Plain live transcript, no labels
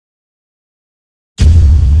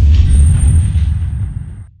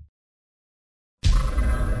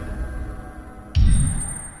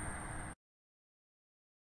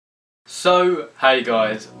So, hey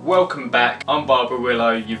guys, welcome back. I'm Barbara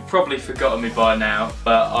Willow. You've probably forgotten me by now,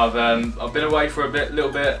 but I've been away for a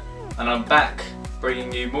little bit, and I'm back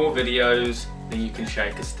bringing you more videos than you can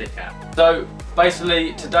shake a stick at. So,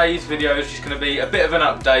 basically, today's video is just going to be a bit of an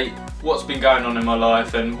update, what's been going on in my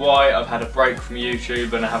life and why I've had a break from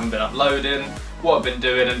YouTube and I haven't been uploading, what I've been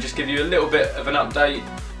doing, and just give you a little bit of an update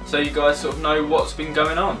so you guys sort of know what's been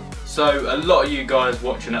going on. So a lot of you guys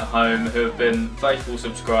watching at home who have been faithful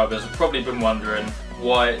subscribers have probably been wondering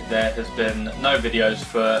why there has been no videos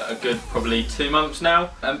for a good probably 2 months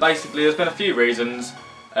now. And basically there's been a few reasons.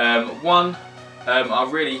 One, I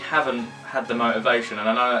really haven't had the motivation, and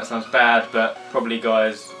I know that sounds bad, but probably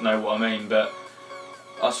guys know what I mean, but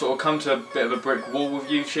I sort of come to a bit of a brick wall with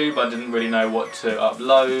YouTube. I didn't really know what to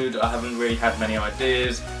upload, I haven't really had many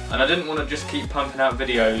ideas, and I didn't want to just keep pumping out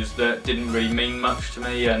videos that didn't really mean much to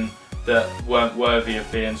me and that weren't worthy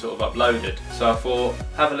of being sort of uploaded. So I thought,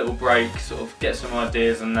 have a little break, sort of get some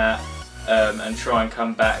ideas and that, and try and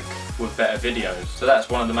come back with better videos. So that's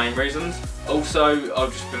one of the main reasons. Also,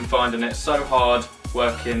 I've just been finding it so hard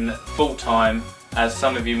working full time. As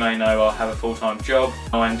some of you may know, I have a full-time job.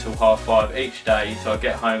 I am until 5:30 each day, so I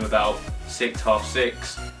get home about 6, half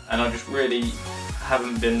 6, and I just really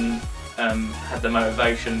haven't been had the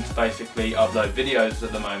motivation to basically upload videos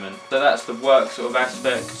at the moment. So that's the work sort of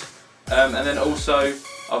aspect. And then also,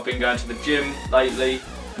 I've been going to the gym lately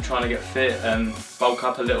and trying to get fit and bulk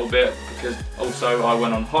up a little bit, because also I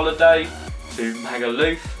went on holiday to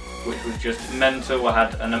Magaluf, which was just mental. I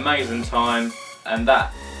had an amazing time, and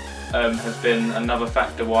that has been another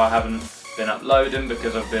factor why I haven't been uploading,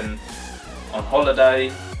 because I've been on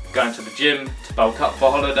holiday, going to the gym to bulk up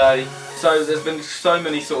for holiday. So there's been so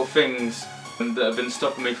many sort of things that have been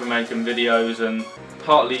stopping me from making videos, and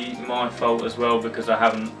partly my fault as well, because I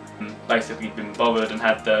haven't basically been bothered and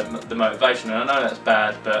had the motivation, and I know that's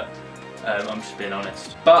bad, but I'm just being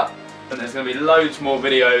honest. But there's going to be loads more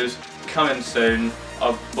videos coming soon.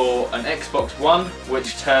 I've bought an Xbox One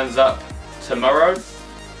which turns up tomorrow.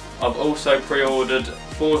 I've also pre-ordered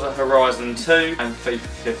Forza Horizon 2 and FIFA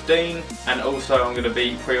 15, and also I'm going to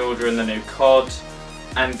be pre-ordering the new COD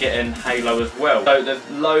and getting Halo as well. So there's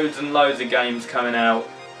loads and loads of games coming out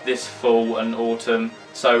this fall and autumn,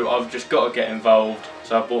 so I've just got to get involved.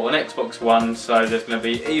 So I bought an Xbox One, so there's going to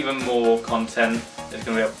be even more content. There's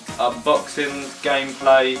going to be unboxings,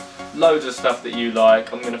 gameplay, loads of stuff that you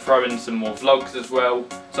like. I'm going to throw in some more vlogs as well.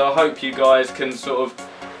 So I hope you guys can sort of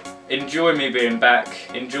enjoy me being back,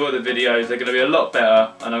 enjoy the videos. They're going to be a lot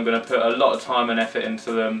better, and I'm going to put a lot of time and effort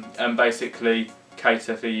into them and basically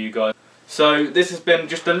cater for you guys. So this has been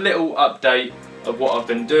just a little update of what I've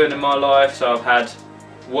been doing in my life. So I've had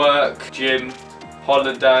work, gym,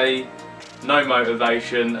 holiday, no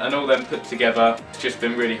motivation, and all them put together. It's just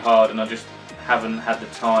been really hard, and I just haven't had the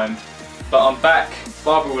time. But I'm back,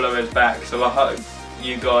 Barbara Willow is back, so I hope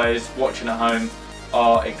you guys watching at home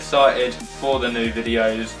are excited for the new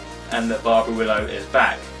videos and that Barbara Willow is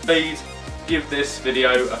back. Please give this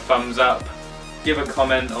video a thumbs up, give a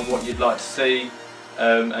comment on what you'd like to see,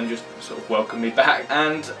 and just sort of welcome me back.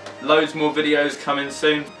 And loads more videos coming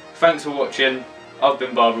soon. Thanks for watching. I've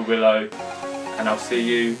been Barbara Willow, and I'll see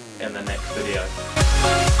you in the next video.